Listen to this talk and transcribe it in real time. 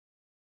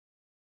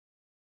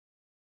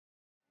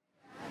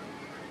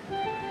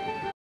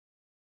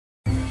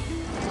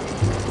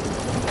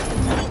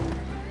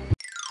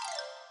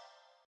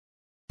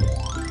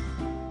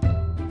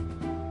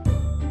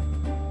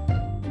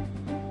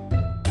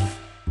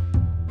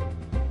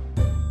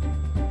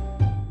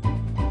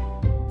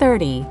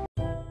30.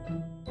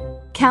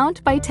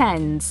 Count by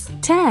tens.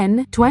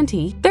 10,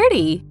 20,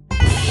 30.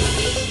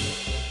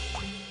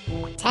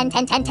 10,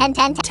 10, 10, 10,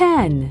 10,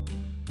 10.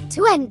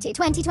 20,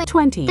 20, 20,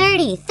 20.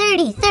 30,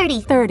 30,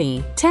 30.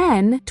 30.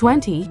 10,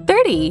 20,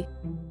 30.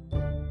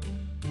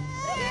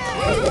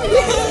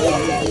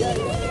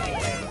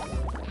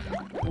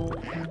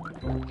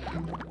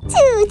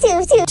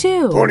 Two.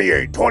 2.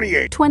 28,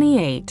 28.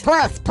 28.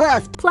 Plus.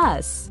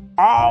 Plus.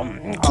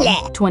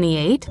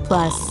 28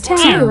 plus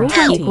 10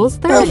 equals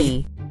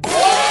 30.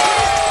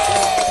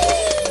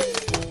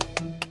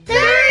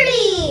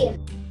 30!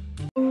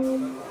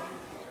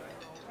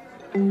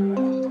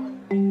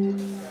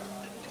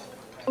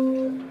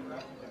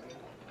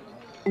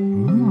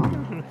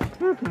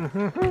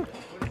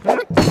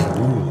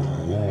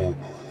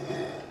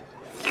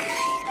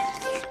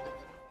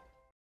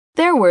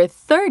 There were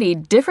 30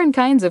 different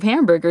kinds of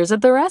hamburgers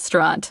at the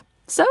restaurant,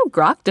 so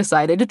Grok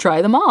decided to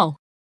try them all.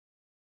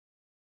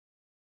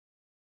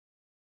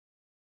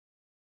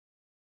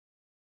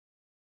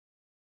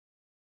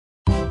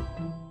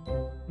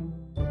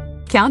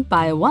 Count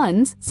by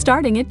ones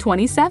starting at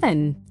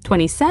 27.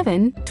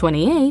 27,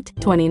 28,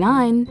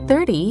 29,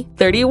 30,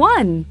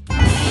 31.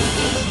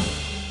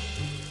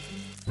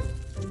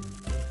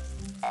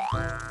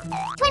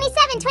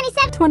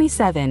 27.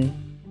 27.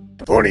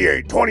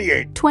 28,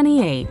 28.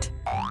 28.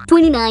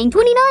 29.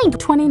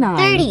 29.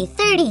 30.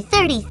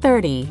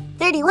 30.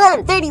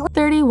 31.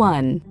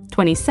 31.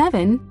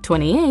 27,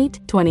 28,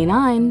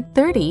 29,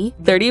 30,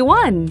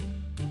 31.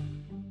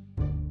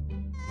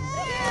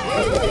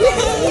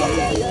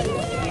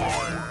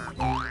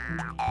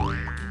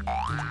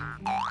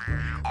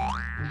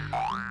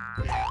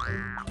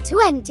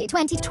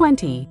 20.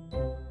 20.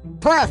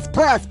 Plus.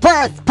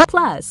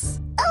 Plus.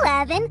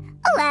 11.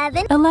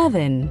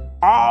 11.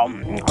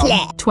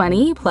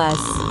 20 plus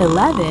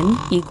 11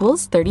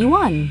 equals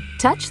 31.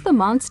 Touch the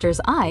monster's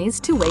eyes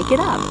to wake it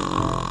up.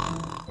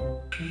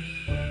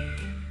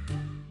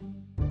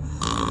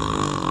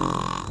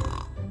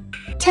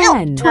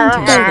 Ten,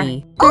 20,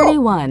 30,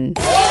 31.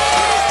 31!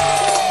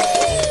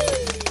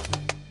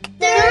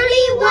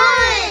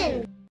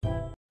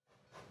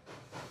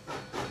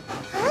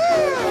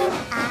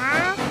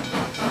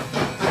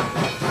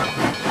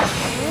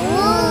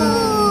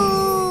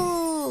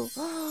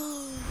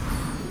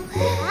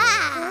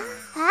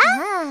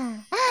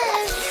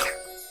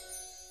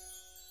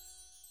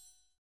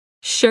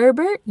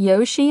 Sherbert,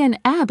 Yoshi, and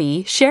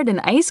Abby shared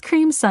an ice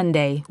cream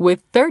sundae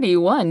with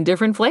 31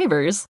 different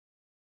flavors.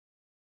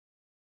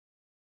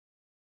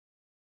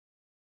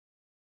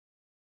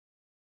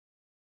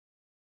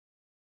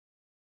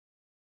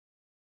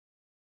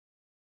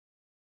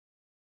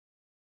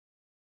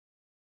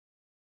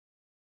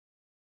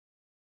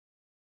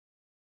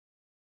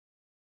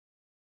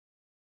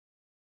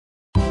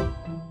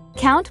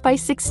 Count by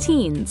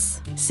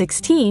 16s.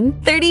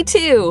 16,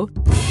 32.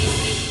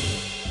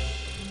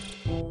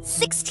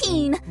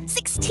 16.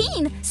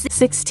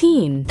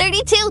 16.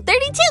 32.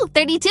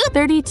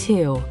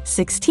 32.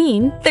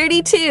 16,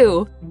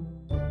 32.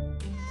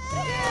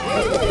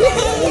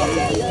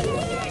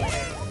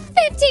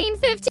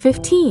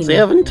 15.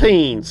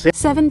 17.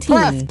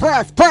 17.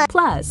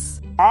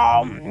 Plus.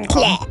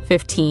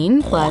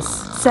 15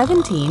 plus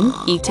 17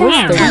 equals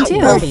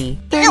 32. 30.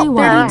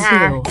 31.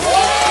 32.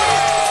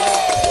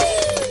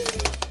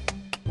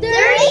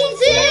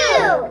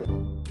 32.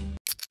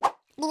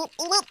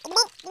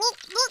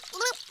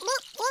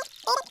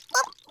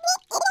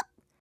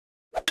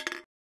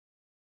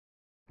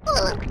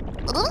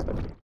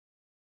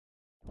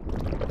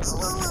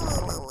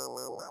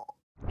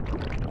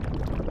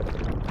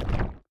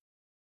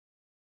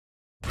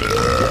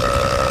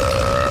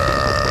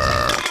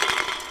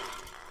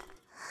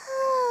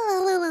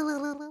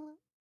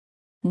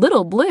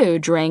 Little Blue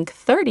drank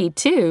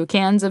 32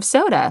 cans of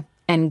soda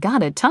and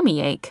got a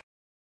tummy ache.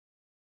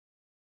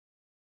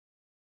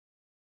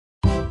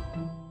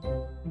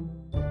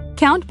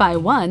 Count by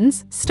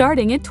ones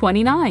starting at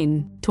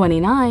 29.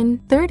 29,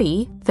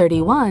 30,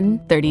 31,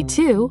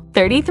 32,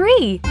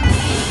 33.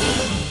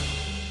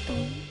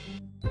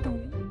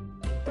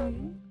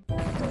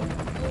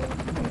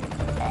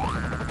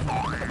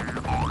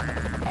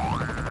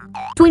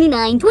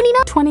 29.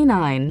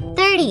 29.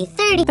 30.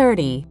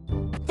 30.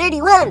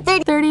 31.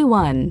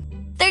 31.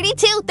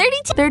 32.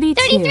 32.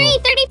 33.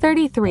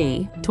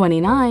 33.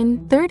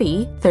 29,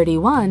 30,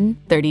 31,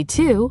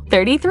 32,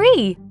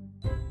 33.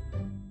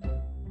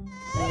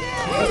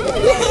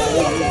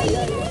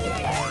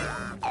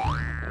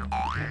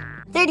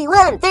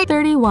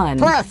 31.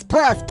 Plus.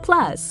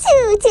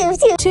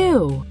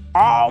 2.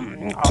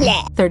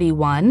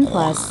 31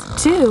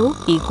 plus 2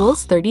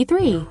 equals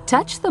 33.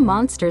 Touch the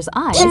monster's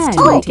eyes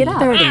to wake it up.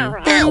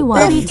 30.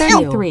 31.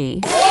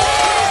 33.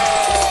 33!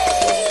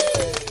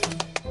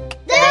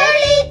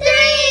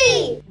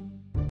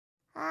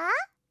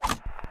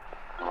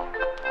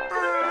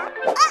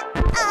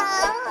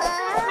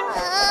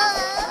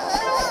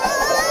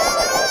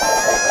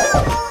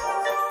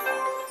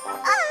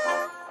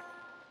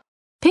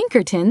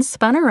 Pinkerton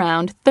spun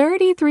around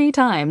 33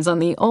 times on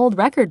the old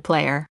record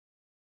player.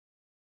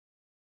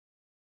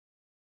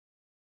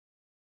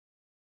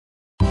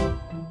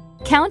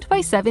 Count by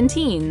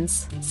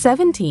 17s.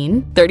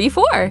 17,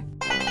 34.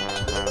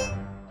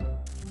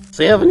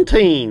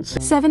 17.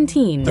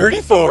 17,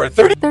 34.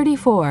 30.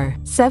 34.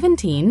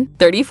 17,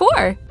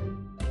 34.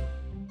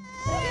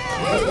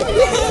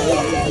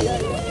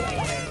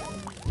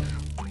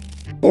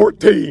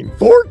 14.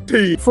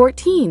 14.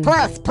 14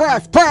 Plus.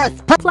 plus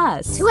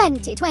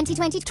 20, 20,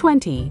 20.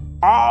 20.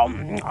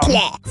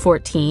 Clap.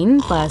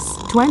 14 plus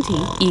 20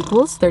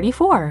 equals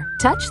 34.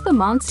 Touch the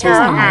monster's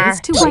eyes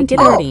to wake it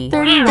up. 30,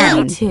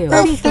 31, 32,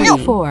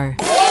 34.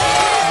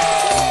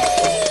 34!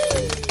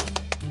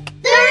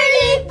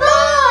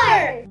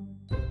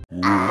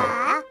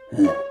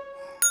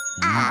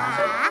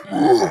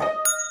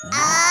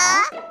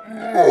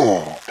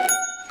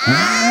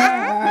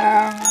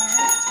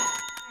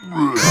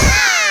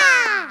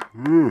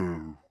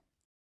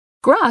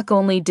 Grok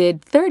only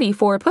did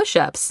 34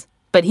 push-ups,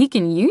 but he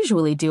can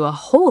usually do a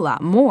whole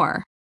lot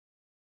more.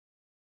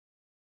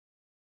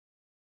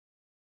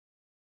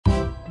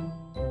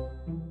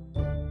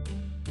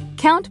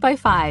 Count by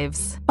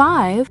 5s.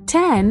 5,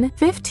 10,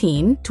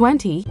 15,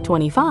 20,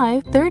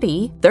 25,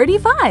 30,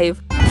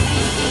 35.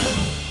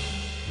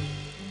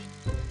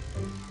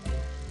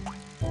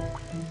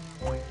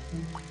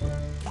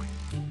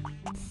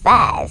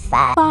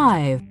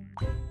 5.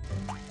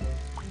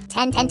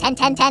 10, 10, 10,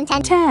 10, 10,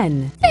 10.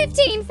 10.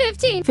 15,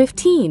 15.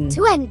 15.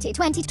 20,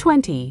 20.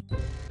 20.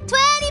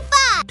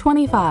 25!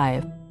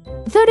 25.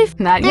 30.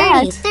 Not 30,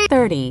 yet. 30.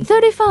 30.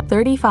 35.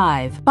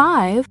 35.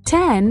 5,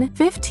 10,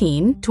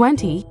 15,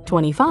 20,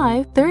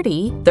 25,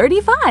 30,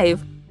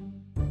 35.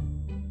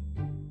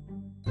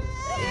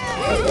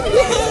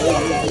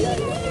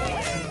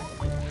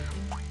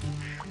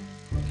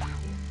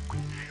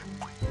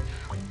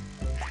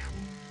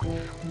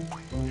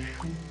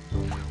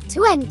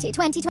 20,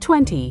 20,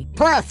 20.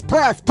 Plus.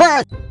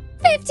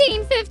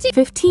 15, 15.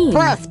 15.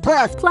 Plus.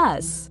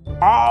 Plus.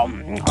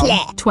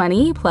 Clap.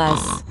 20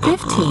 plus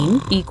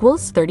 15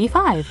 equals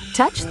 35.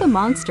 Touch the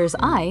monster's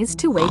eyes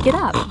to wake it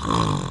up.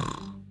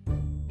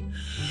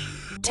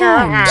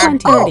 10,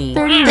 20, 30,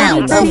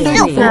 31,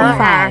 32,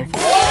 35.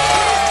 35!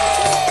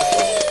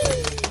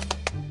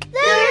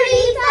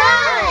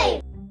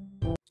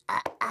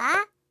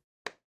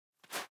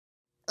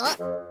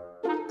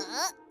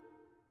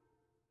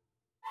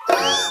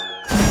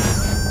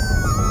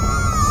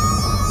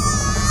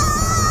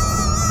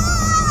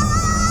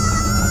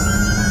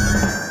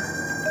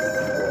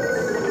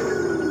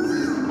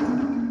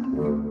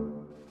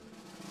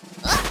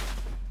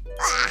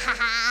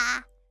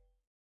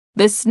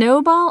 The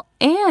snowball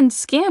and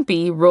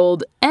Scampy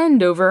rolled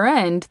end over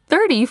end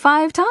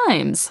 35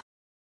 times.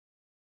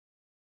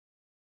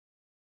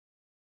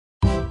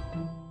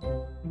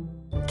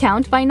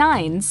 Count by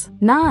 9s.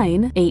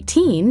 9,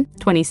 18,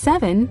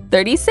 27,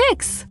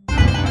 36.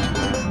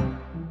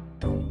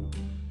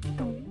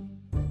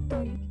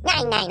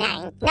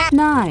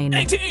 9,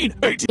 18.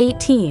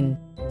 18,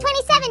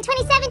 27,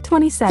 27.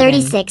 27,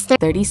 36.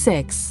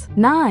 36.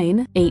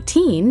 9,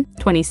 18,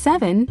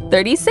 27,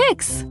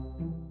 36.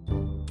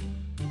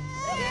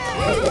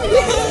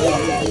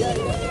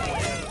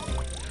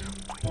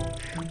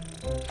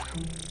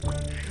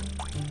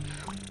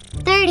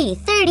 30,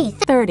 30.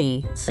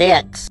 30.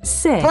 6.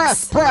 6.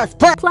 Plus.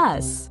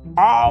 Plus.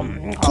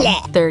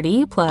 Clap.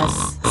 30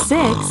 plus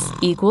 6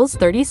 equals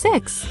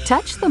 36.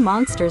 Touch the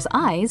monster's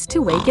eyes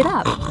to wake it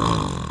up.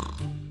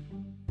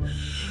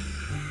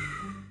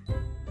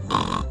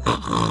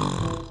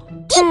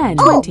 10,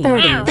 20,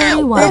 30,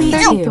 31,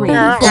 32,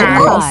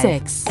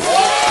 36.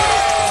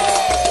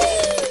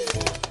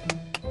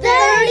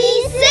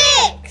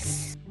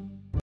 36!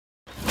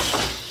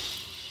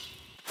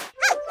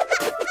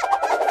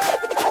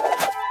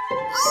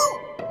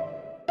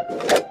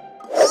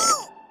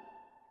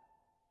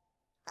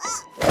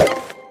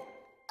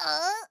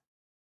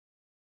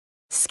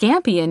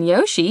 Scampy and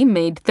Yoshi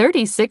made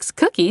 36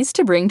 cookies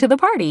to bring to the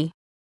party.